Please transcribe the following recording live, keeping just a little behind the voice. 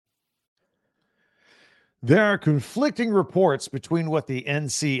There are conflicting reports between what the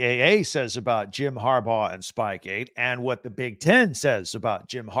NCAA says about Jim Harbaugh and SpyGate and what the Big Ten says about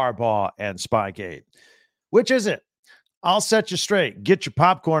Jim Harbaugh and SpyGate. Which is it? I'll set you straight. Get your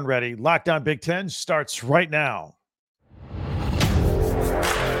popcorn ready. Lockdown Big Ten starts right now.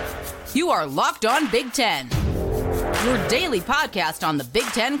 You are Locked On Big Ten, your daily podcast on the Big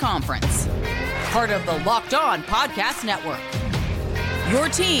Ten Conference. Part of the Locked On Podcast Network. Your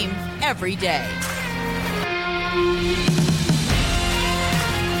team every day.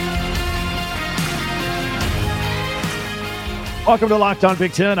 Welcome to Locked On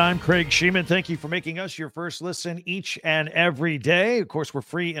Big Ten. I'm Craig Sheeman. Thank you for making us your first listen each and every day. Of course, we're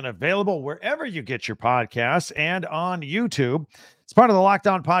free and available wherever you get your podcasts and on YouTube. It's part of the Locked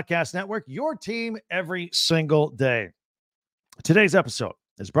On Podcast Network, your team every single day. Today's episode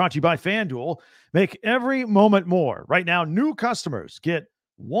is brought to you by FanDuel. Make every moment more. Right now, new customers get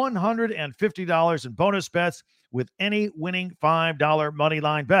 $150 in bonus bets with any winning $5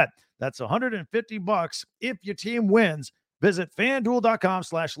 moneyline bet. That's $150 if your team wins. Visit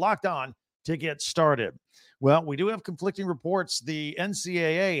FanDuel.com/lockedon to get started. Well, we do have conflicting reports. The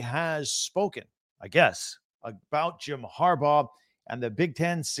NCAA has spoken, I guess, about Jim Harbaugh, and the Big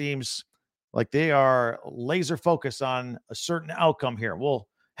Ten seems like they are laser focused on a certain outcome here. We'll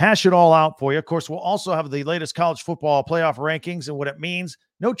hash it all out for you. Of course, we'll also have the latest college football playoff rankings and what it means.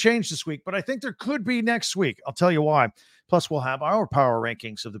 No change this week, but I think there could be next week. I'll tell you why. Plus, we'll have our power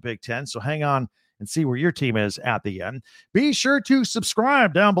rankings of the Big Ten, so hang on and see where your team is at the end. Be sure to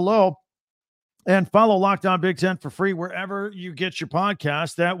subscribe down below and follow Locked On Big Ten for free wherever you get your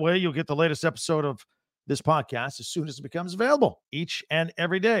podcast. That way, you'll get the latest episode of this podcast as soon as it becomes available each and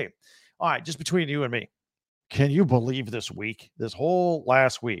every day. All right, just between you and me, can you believe this week, this whole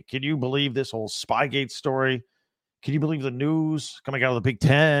last week? Can you believe this whole SpyGate story? Can you believe the news coming out of the Big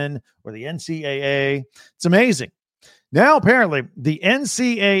Ten or the NCAA? It's amazing. Now, apparently, the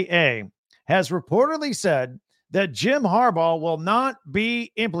NCAA has reportedly said that Jim Harbaugh will not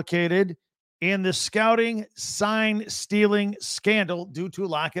be implicated in the scouting sign stealing scandal due to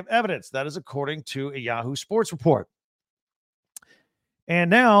lack of evidence. That is according to a Yahoo Sports report. And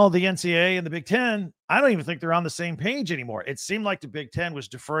now the NCAA and the Big Ten, I don't even think they're on the same page anymore. It seemed like the Big Ten was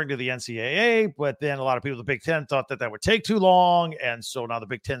deferring to the NCAA, but then a lot of people in the Big Ten thought that would take too long. And so now the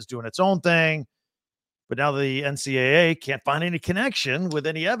Big Ten's doing its own thing. But now the NCAA can't find any connection with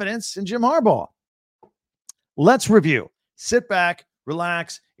any evidence in Jim Harbaugh. Let's review. Sit back,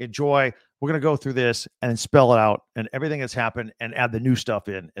 relax, enjoy. We're going to go through this and spell it out and everything that's happened and add the new stuff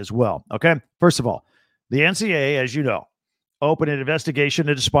in as well. Okay. First of all, the NCAA, as you know, opened an investigation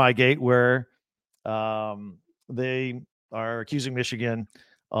into SpyGate where they are accusing Michigan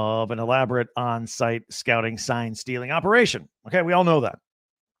of an elaborate on-site scouting sign stealing operation. Okay. We all know that.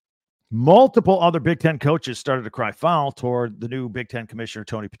 Multiple other Big Ten coaches started to cry foul toward the new Big Ten commissioner,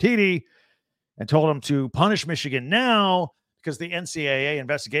 Tony Petitti, and told him to punish Michigan now because the NCAA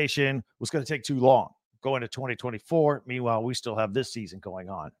investigation was going to take too long, going to 2024. Meanwhile, we still have this season going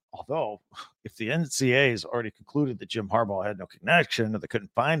on. Although, if the NCAA has already concluded that Jim Harbaugh had no connection or they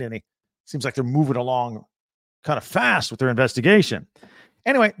couldn't find any, seems like they're moving along kind of fast with their investigation.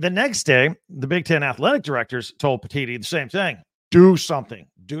 Anyway, the next day, the Big Ten athletic directors told Petitti the same thing. Do something.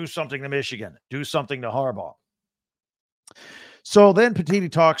 Do something to Michigan. Do something to Harbaugh. So then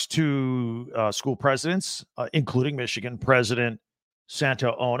Petitti talks to school presidents, including Michigan President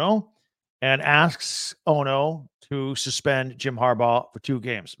Santo Ono, and asks Ono to suspend Jim Harbaugh for 2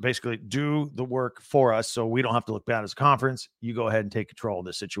 games. Basically, do the work for us so we don't have to look bad as a conference. You go ahead and take control of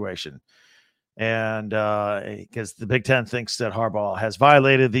this situation. And because the Big Ten thinks that Harbaugh has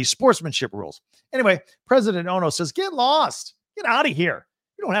violated the sportsmanship rules. Anyway, President Ono says, get lost. Get out of here.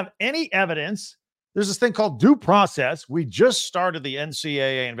 You don't have any evidence. There's this thing called due process. We just started the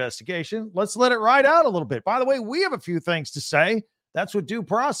NCAA investigation. Let's let it ride out a little bit. By the way, we have a few things to say. That's what due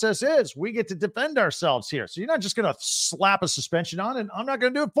process is. We get to defend ourselves here. So you're not just going to slap a suspension on and I'm not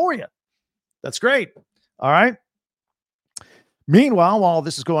going to do it for you. That's great. All right. Meanwhile, while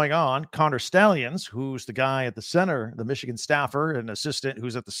this is going on, Connor Stalions, who's the guy at the center, the Michigan staffer and assistant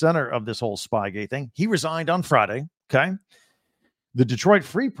who's at the center of this whole SpyGate thing, he resigned on Friday. Okay. The Detroit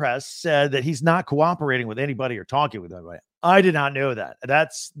Free Press said that he's not cooperating with anybody or talking with anybody. I did not know that.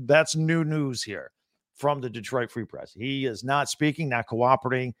 That's new news here from the Detroit Free Press. He is not speaking, not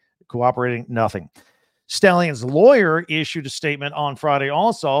cooperating, nothing. Stalions' lawyer issued a statement on Friday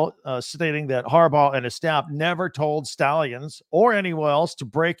also stating that Harbaugh and his staff never told Stalions or anyone else to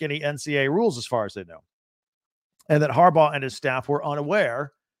break any NCAA rules as far as they know. And that Harbaugh and his staff were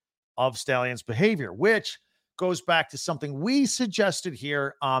unaware of Stalions' behavior, which goes back to something we suggested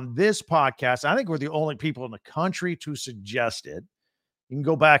here on this podcast. I think we're the only people in the country to suggest it. You can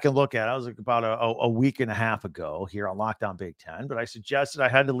go back and look at it. I was like about a week and a half ago here on Lockdown Big Ten, but I suggested I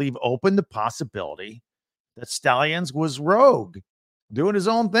had to leave open the possibility that Stalions was rogue, doing his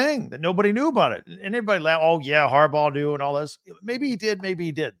own thing, that nobody knew about it. And everybody laughed, oh, yeah, Harbaugh knew and all this. Maybe he did, maybe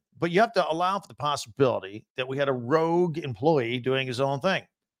he did. But you have to allow for the possibility that we had a rogue employee doing his own thing.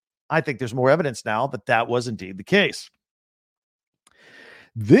 I think there's more evidence now that that was indeed the case.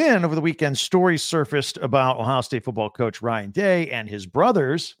 Then over the weekend, stories surfaced about Ohio State football coach Ryan Day and his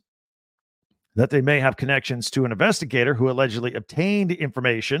brothers that they may have connections to an investigator who allegedly obtained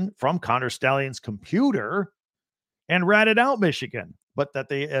information from Connor Stalions' computer and ratted out Michigan, but that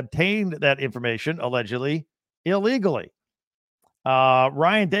they obtained that information allegedly illegally.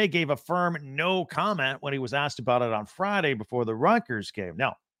 Ryan Day gave a firm no comment when he was asked about it on Friday before the Rutgers game.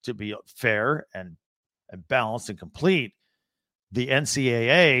 Now, to be fair and balanced and complete, the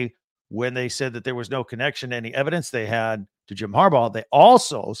NCAA, when they said that there was no connection to any evidence they had to Jim Harbaugh, they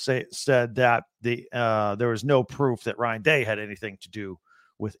also said that there was no proof that Ryan Day had anything to do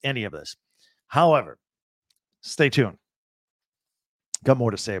with any of this. However, stay tuned. Got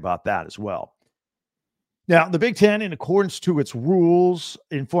more to say about that as well. Now, the Big Ten, in accordance to its rules,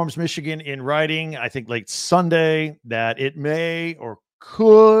 informs Michigan in writing, I think late Sunday, that it may or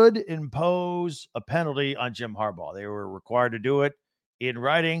could impose a penalty on Jim Harbaugh. They were required to do it in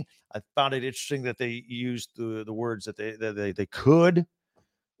writing. I found it interesting that they used the words that they could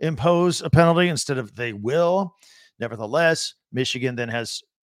impose a penalty instead of they will. Nevertheless, Michigan then has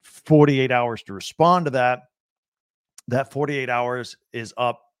 48 hours to respond to that. That 48 hours is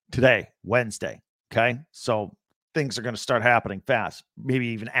up today, Wednesday. Okay. So things are going to start happening fast, maybe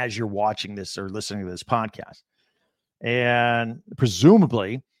even as you're watching this or listening to this podcast. And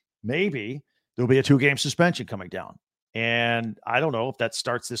presumably, maybe there'll be a 2-game suspension coming down. And I don't know if that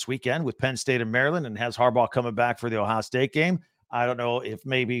starts this weekend with Penn State and Maryland and has Harbaugh coming back for the Ohio State game. I don't know if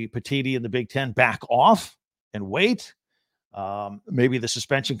maybe Petiti and the Big Ten back off and wait. Maybe the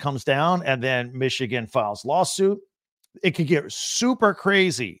suspension comes down and then Michigan files lawsuit. It could get super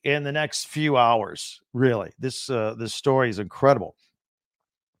crazy in the next few hours. Really, this story is incredible.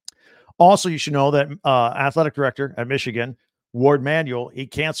 Also, you should know that athletic director at Michigan, Ward Manuel, he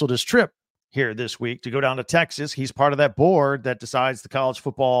canceled his trip here this week to go down to Texas. He's part of that board that decides the college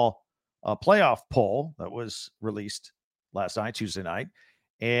football playoff poll that was released last night, Tuesday night.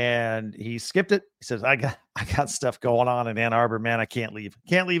 And he skipped it. He says, I got stuff going on in Ann Arbor, man. I can't leave.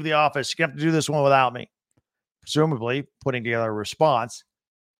 Can't leave the office. You have to do this one without me. Presumably putting together a response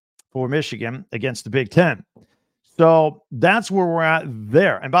for Michigan against the Big Ten. So that's where we're at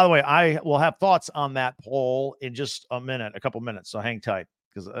there. And by the way, I will have thoughts on that poll in just a couple minutes. So hang tight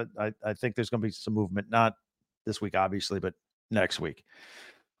because I think there's going to be some movement, not this week, obviously, but next week.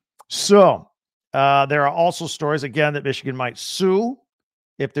 So there are also stories, again, that Michigan might sue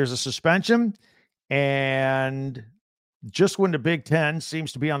if there's a suspension. And just when the Big Ten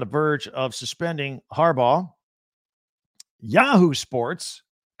seems to be on the verge of suspending Harbaugh, Yahoo Sports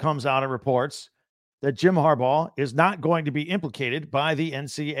comes out and reports that Jim Harbaugh is not going to be implicated by the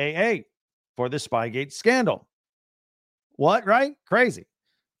NCAA for the SpyGate scandal. What, right? Crazy.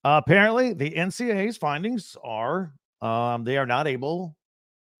 Apparently, the NCAA's findings are they are not able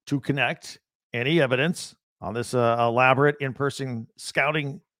to connect any evidence on this elaborate in-person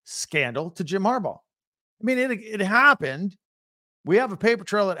scouting scandal to Jim Harbaugh. I mean, it happened. We have a paper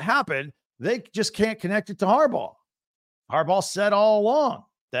trail that happened. They just can't connect it to Harbaugh. Harbaugh said all along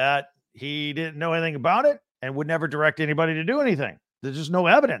that he didn't know anything about it and would never direct anybody to do anything. There's just no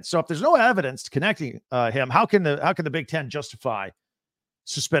evidence. So if there's no evidence connecting him, how can the Big Ten justify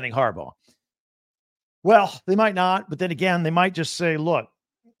suspending Harbaugh? Well, they might not, but then again, they might just say, look,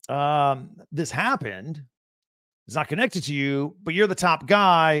 this happened. It's not connected to you, but you're the top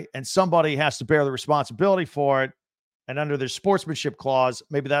guy and somebody has to bear the responsibility for it. And under their sportsmanship clause,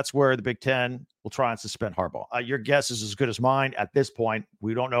 maybe that's where the Big Ten will try and suspend Harbaugh. Your guess is as good as mine at this point.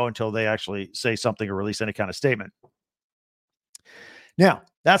 We don't know until they actually say something or release any kind of statement. Now,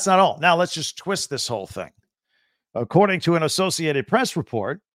 that's not all. Now, let's just twist this whole thing. According to an Associated Press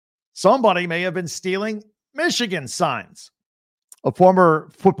report, somebody may have been stealing Michigan signs. A former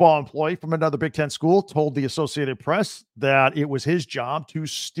football employee from another Big Ten school told the Associated Press that it was his job to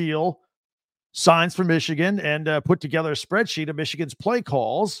steal signs from Michigan and put together a spreadsheet of Michigan's play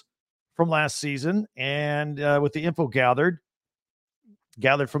calls from last season and with the info gathered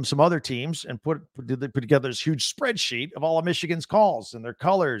from some other teams and put together this huge spreadsheet of all of Michigan's calls and their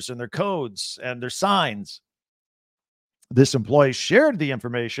colors and their codes and their signs. This employee shared the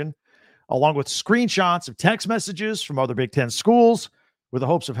information along with screenshots of text messages from other Big Ten schools with the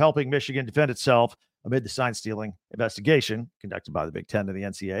hopes of helping Michigan defend itself amid the sign stealing investigation conducted by the Big Ten and the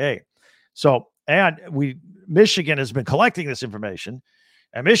NCAA. So, Michigan has been collecting this information,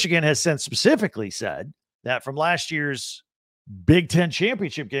 and Michigan has since specifically said that from last year's Big Ten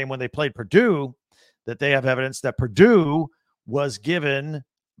championship game when they played Purdue, that they have evidence that Purdue was given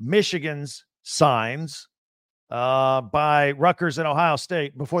Michigan's signs by Rutgers and Ohio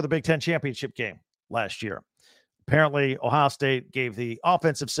State before the Big Ten championship game last year. Apparently, Ohio State gave the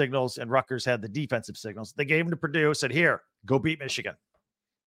offensive signals and Rutgers had the defensive signals. They gave them to Purdue, said, here, go beat Michigan.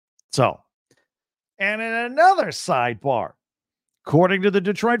 So, and in another sidebar, according to the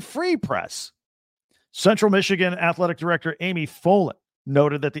Detroit Free Press, Central Michigan Athletic Director Amy Folin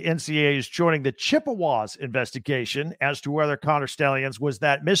noted that the NCAA is joining the Chippewas investigation as to whether Connor Stalions was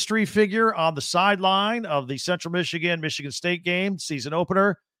that mystery figure on the sideline of the Central Michigan State game, season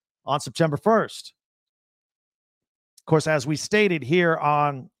opener, on September 1st. Of course, as we stated here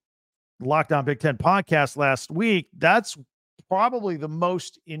on Lockdown Big Ten podcast last week, that's probably the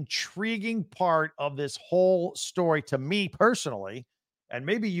most intriguing part of this whole story to me personally, and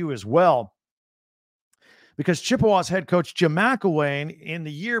maybe you as well, because Chippewas head coach Jim McElwain, in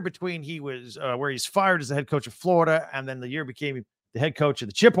the year between he was where he's fired as the head coach of Florida, and then the year became the head coach of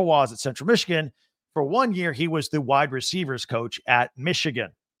the Chippewas at Central Michigan, for 1 year, he was the wide receivers coach at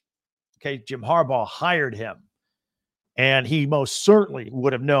Michigan. Okay, Jim Harbaugh hired him, and he most certainly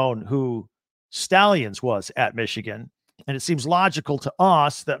would have known who Stalions was at Michigan. And it seems logical to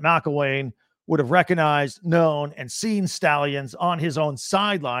us that McElwain would have recognized, known, and seen Stalions on his own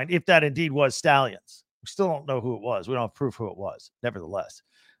sideline, if that indeed was Stalions. We still don't know who it was. We don't have proof who it was, nevertheless.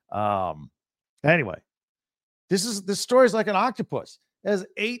 Anyway, this story is like an octopus. It has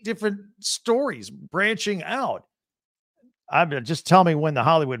 8 different stories branching out. Just tell me when the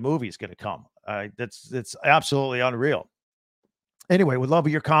Hollywood movie is going to come. It's absolutely unreal. Anyway, we'd love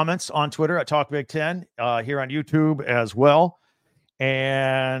your comments on Twitter at Talk Big Ten, here on YouTube as well.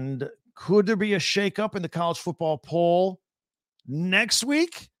 And could there be a shakeup in the college football poll next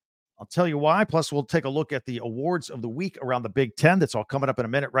week? I'll tell you why. Plus, we'll take a look at the awards of the week around the Big Ten. That's all coming up in a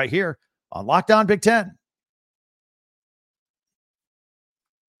minute right here on Lockdown Big Ten.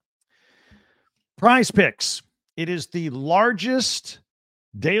 Prize Picks. It is the largest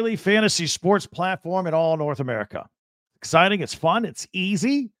daily fantasy sports platform in all North America. Exciting. It's fun. It's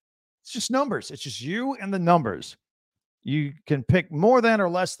easy. It's just numbers. It's just you and the numbers. You can pick more than or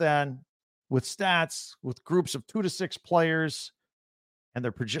less than with stats, with groups of 2 to 6 players and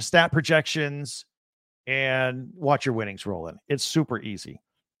their stat projections, and watch your winnings roll in. It's super easy.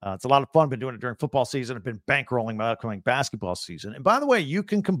 It's a lot of fun. Been doing it during football season. I've been bankrolling my upcoming basketball season. And by the way, you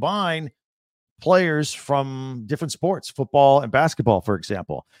can combine players from different sports, football and basketball, for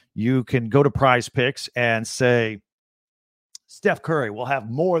example. You can go to Prize Picks and say, Steph Curry will have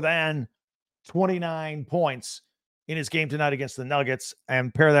more than 29 points in his game tonight against the Nuggets,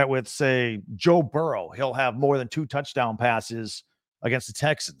 and pair that with, say, Joe Burrow. He'll have more than 2 touchdown passes against the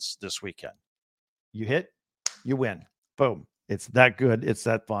Texans this weekend. You hit, you win. Boom. It's that good. It's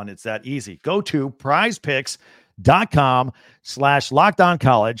that fun. It's that easy. Go to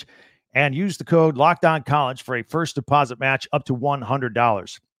prizepicks.com/LockedOnCollege and use the code LockedOnCollege for a first deposit match up to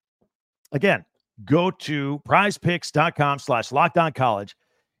 $100. Again, go to prizepicks.com/LockedOnCollege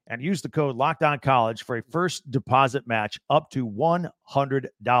and use the code LockedOnCollege for a first deposit match up to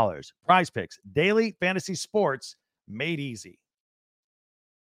 $100. Prize Picks, daily fantasy sports made easy.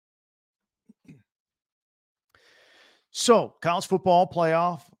 So, college football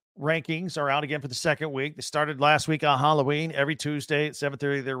playoff rankings are out again for the second week. They started last week on Halloween. Every Tuesday at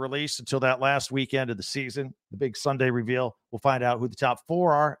 7:30, they're released until that last weekend of the season. The big Sunday reveal. We'll find out who the top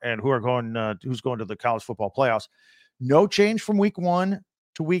 4 are and who's going to the college football playoffs. No change from week 1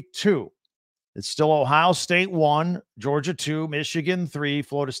 to week 2. It's still Ohio State 1, Georgia 2, Michigan 3,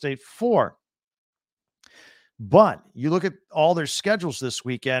 Florida State 4. But you look at all their schedules this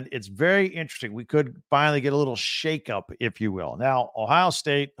weekend, it's very interesting. We could finally get a little shakeup, if you will. Now, Ohio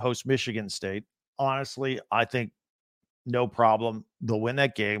State hosts Michigan State. Honestly, I think no problem. They'll win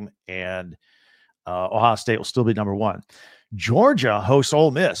that game, and Ohio State will still be number 1. Georgia hosts Ole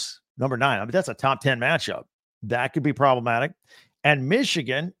Miss, number 9. I mean, that's a top 10 matchup. That could be problematic. And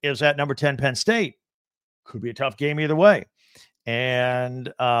Michigan is at number 10, Penn State. Could be a tough game either way.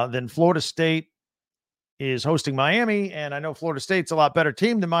 And then Florida State is hosting Miami, and I know Florida State's a lot better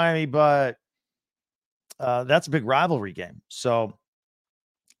team than Miami, but that's a big rivalry game. So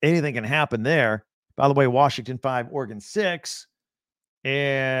anything can happen there. By the way, Washington 5, Oregon 6,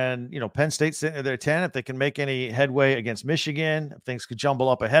 and Penn State's sitting there 10. If they can make any headway against Michigan, if things could jumble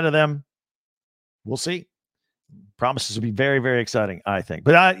up ahead of them, We'll see. Promises to be very, very exciting, I think.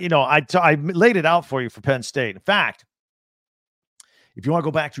 But I laid it out for you for Penn State. In fact, if you want to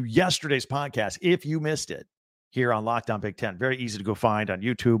go back to yesterday's podcast, if you missed it here on Locked On Big Ten, very easy to go find on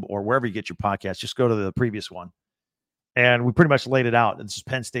YouTube or wherever you get your podcast. Just go to the previous one. And we pretty much laid it out. This is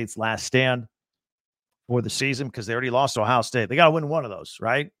Penn State's last stand for the season because they already lost to Ohio State. They got to win one of those,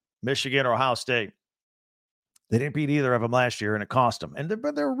 right? Michigan or Ohio State. They didn't beat either of them last year, and it cost them. And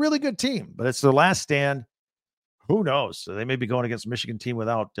they're a really good team, but it's their last stand. Who knows? So they may be going against a Michigan team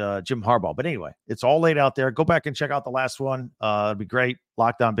without Jim Harbaugh. But anyway, it's all laid out there. Go back and check out the last one. It'd be great.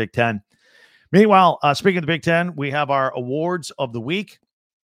 Locked On Big Ten. Meanwhile, speaking of the Big Ten, we have our awards of the week.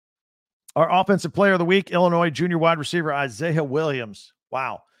 Our offensive player of the week, Illinois junior wide receiver Isaiah Williams.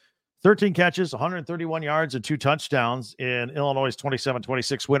 Wow. 13 catches, 131 yards, and 2 touchdowns in Illinois'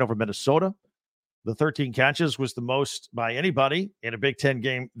 27-26 win over Minnesota. The 13 catches was the most by anybody in a Big Ten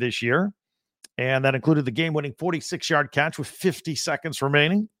game this year. And that included the game-winning 46-yard catch with 50 seconds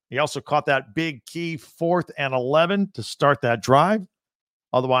remaining. He also caught that big key 4th and 11 to start that drive.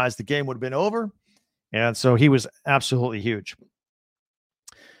 Otherwise, the game would have been over. And so he was absolutely huge.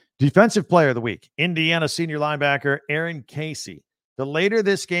 Defensive player of the week, Indiana senior linebacker Aaron Casey. The later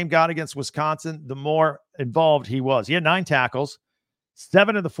this game got against Wisconsin, the more involved he was. He had 9 tackles,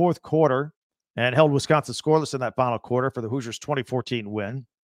 7 in the fourth quarter, and held Wisconsin scoreless in that final quarter for the Hoosiers' 2014 win.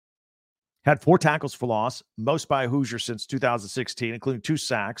 Had 4 tackles for loss, most by a Hoosier since 2016, including 2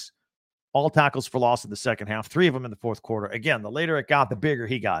 sacks. All tackles for loss in the second half, 3 of them in the fourth quarter. Again, the later it got, the bigger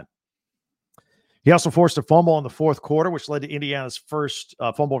he got. He also forced a fumble in the fourth quarter, which led to Indiana's first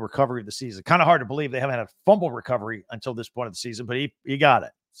fumble recovery of the season. Kind of hard to believe they haven't had a fumble recovery until this point of the season, but he got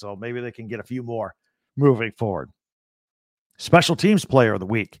it. So maybe they can get a few more moving forward. Special teams player of the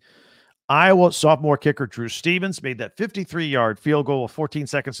week. Iowa sophomore kicker Drew Stevens made that 53-yard field goal with 14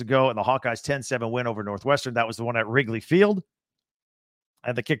 seconds to go in the Hawkeyes' 10-7 win over Northwestern. That was the one at Wrigley Field.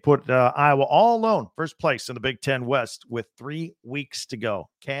 And the kick put Iowa all alone, first place in the Big Ten West with 3 weeks to go.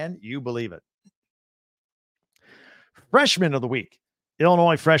 Can you believe it? Freshman of the week,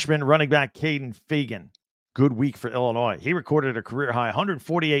 Illinois freshman running back Caden Fagan. Good week for Illinois. He recorded a career-high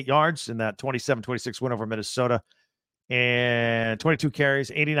 148 yards in that 27-26 win over Minnesota. And 22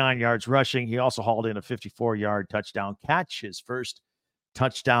 carries, 89 yards rushing. He also hauled in a 54-yard touchdown catch, his first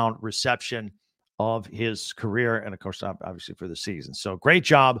touchdown reception of his career, and of course, obviously for the season. So great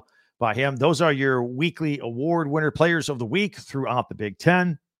job by him. Those are your weekly award winner players of the week throughout the Big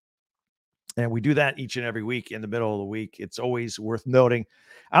Ten. And we do that each and every week in the middle of the week. It's always worth noting.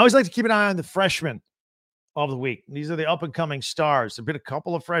 I always like to keep an eye on the freshmen of the week. These are the up-and-coming stars. There have been a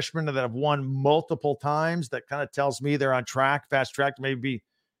couple of freshmen that have won multiple times. That kind of tells me they're on track, fast track to maybe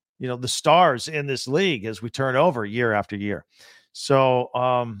be, the stars in this league as we turn over year after year. So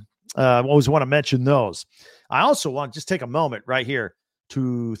I always want to mention those. I also want to just take a moment right here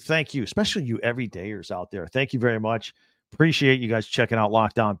to thank you, especially you everydayers out there. Thank you very much. Appreciate you guys checking out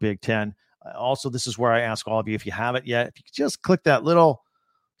Locked On Big Ten. Also, this is where I ask all of you, if you haven't yet, if you could just click that little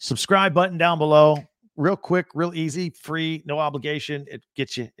subscribe button down below. Real quick, real easy, free, no obligation. It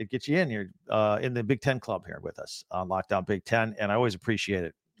gets you in here in the Big Ten Club here with us on Locked On Big Ten, and I always appreciate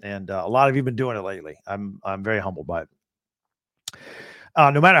it. And a lot of you have been doing it lately. I'm very humbled by it.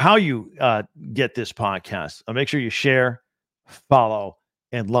 No matter how you get this podcast, make sure you share, follow,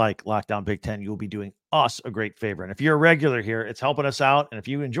 and like Locked On Big Ten. You'll be doing us a great favor. And if you're a regular here, it's helping us out. And if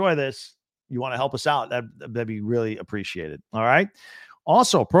you enjoy this, you want to help us out, that'd be really appreciated. All right.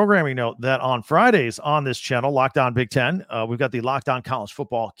 Also, programming note that on Fridays on this channel, Locked On Big Ten, we've got the Locked On College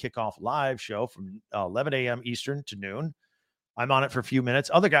Football Kickoff Live show from 11 a.m. Eastern to noon. I'm on it for a few minutes.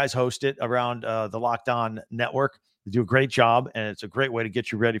 Other guys host it around the Locked On Network. They do a great job, and it's a great way to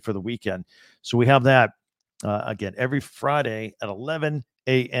get you ready for the weekend. So we have that, again, every Friday at 11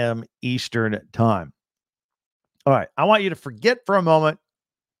 a.m. Eastern time. All right, I want you to forget for a moment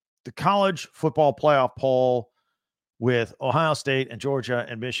the college football playoff poll with Ohio State and Georgia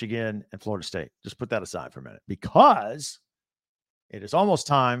and Michigan and Florida State. Just put that aside for a minute, because it is almost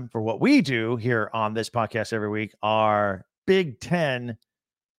time for what we do here on this podcast every week, our Big Ten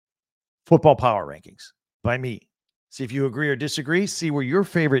football power rankings by me. See if you agree or disagree. See where your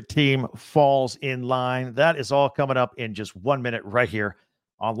favorite team falls in line. That is all coming up in just 1 minute right here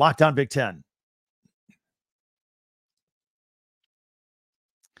on Locked On Big Ten.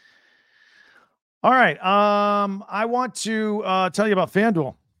 All right. I want to tell you about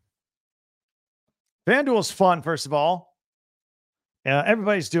FanDuel. FanDuel's fun, first of all.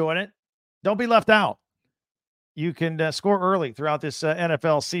 Everybody's doing it. Don't be left out. You can score early throughout this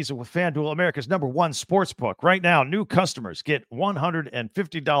NFL season with FanDuel, America's #1 sports book. Right now, new customers get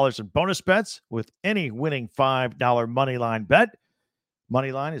 $150 in bonus bets with any winning $5 moneyline bet.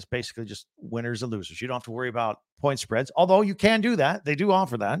 Moneyline is basically just winners and losers. You don't have to worry about point spreads, although you can do that. They do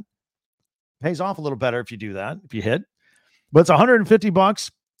offer that. Pays off a little better if you do that, if you hit. But it's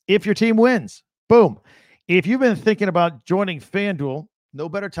 $150 if your team wins. Boom. If you've been thinking about joining FanDuel, no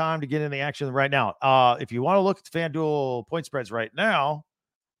better time to get in the action than right now. If you want to look at the FanDuel point spreads right now,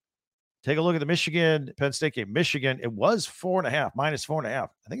 take a look at the Michigan-Penn State game. Michigan, it was -4.5.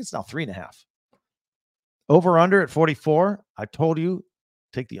 I think it's now 3.5. Over-under at 44. I told you,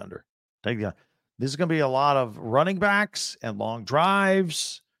 take the under. This is going to be a lot of running backs and long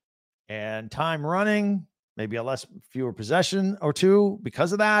drives and time running, maybe fewer possession or two.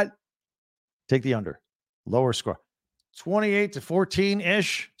 Because of that, take the under. Lower score.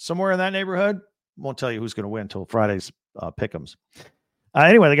 28-14-ish, somewhere in that neighborhood. Won't tell you who's going to win until Friday's pick'ems.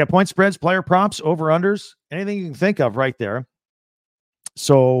 Anyway, they got point spreads, player props, over-unders, anything you can think of right there.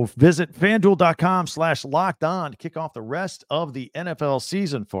 So visit FanDuel.com/lockedon to kick off the rest of the NFL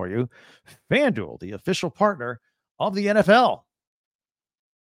season for you. FanDuel, the official partner of the NFL.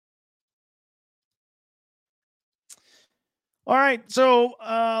 All right, so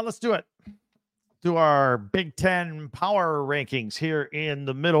let's do it. To our Big Ten power rankings here in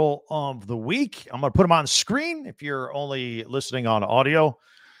the middle of the week. I'm going to put them on screen. If you're only listening on audio,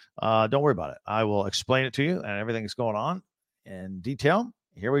 don't worry about it. I will explain it to you and everything's going on in detail.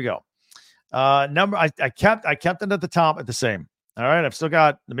 Here we go. I kept it at the top at the same. All right. I've still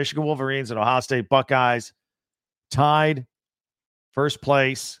got the Michigan Wolverines and Ohio State Buckeyes tied first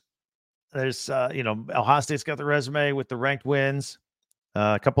place. There's, Ohio State's got the resume with the ranked wins.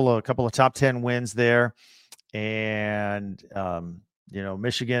 A couple of top 10 wins there. And,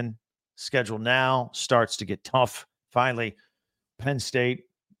 Michigan schedule now starts to get tough. Finally, Penn State,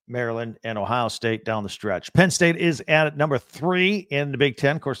 Maryland, and Ohio State down the stretch. Penn State is at number 3 in the Big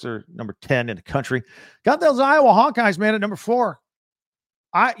Ten. Of course, they're number 10 in the country. Got those Iowa Hawkeyes, man, at number 4.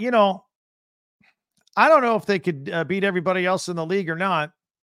 I don't know if they could beat everybody else in the league or not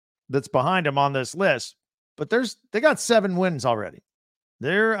that's behind them on this list, but they got 7 wins already.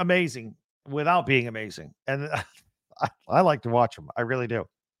 They're amazing without being amazing. And I like to watch them. I really do.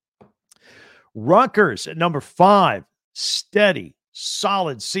 Rutgers at number 5. Steady,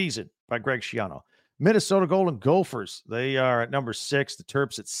 solid season by Greg Schiano. Minnesota Golden Gophers, they are at number 6. The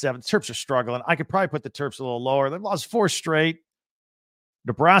Terps at 7. The Terps are struggling. I could probably put the Terps a little lower. They've lost 4 straight.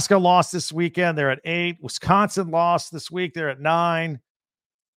 Nebraska lost this weekend. They're at 8. Wisconsin lost this week. They're at 9.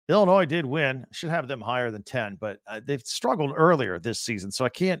 Illinois did win. Should have them higher than 10, but they've struggled earlier this season, so I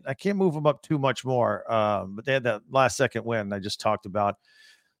can't move them up too much more. But they had that last second win I just talked about.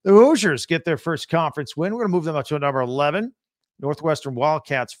 The Hoosiers get their first conference win. We're going to move them up to number 11. Northwestern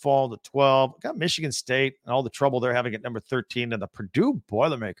Wildcats fall to 12. Got Michigan State and all the trouble they're having at number 13, and the Purdue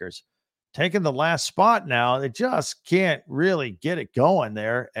Boilermakers taking the last spot now. They just can't really get it going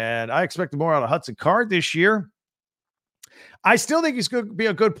there, and I expected more out of Hudson Card this year. I still think he's going to be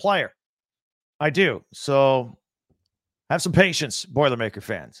a good player. I do. So have some patience, Boilermaker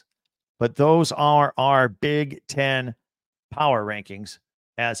fans. But those are our Big Ten power rankings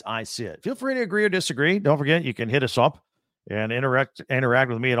as I see it. Feel free to agree or disagree. Don't forget, you can hit us up and interact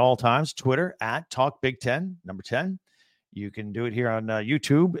with me at all times. Twitter at TalkBig10, number 10. You can do it here on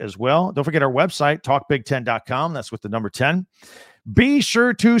YouTube as well. Don't forget our website, TalkBig10.com. That's with the number 10. Be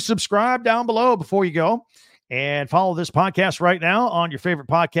sure to subscribe down below before you go. And follow this podcast right now on your favorite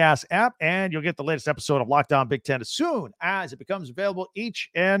podcast app, and you'll get the latest episode of Locked On Big Ten as soon as it becomes available each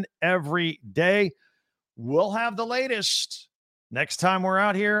and every day. We'll have the latest next time we're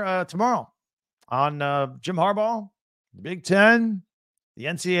out here tomorrow on Jim Harbaugh, the Big Ten, the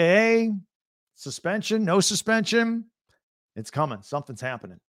NCAA, suspension, no suspension. It's coming. Something's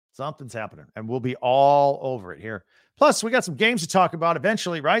happening. And we'll be all over it here. Plus, we got some games to talk about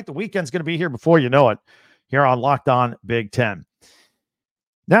eventually, right? The weekend's going to be here before you know it. Here on Locked On Big Ten.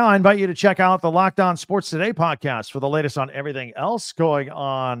 Now, I invite you to check out the Locked On Sports Today podcast for the latest on everything else going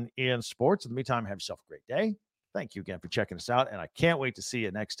on in sports. In the meantime, have yourself a great day. Thank you again for checking us out, and I can't wait to see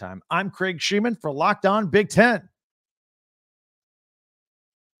you next time. I'm Craig Sheeman for Locked On Big Ten.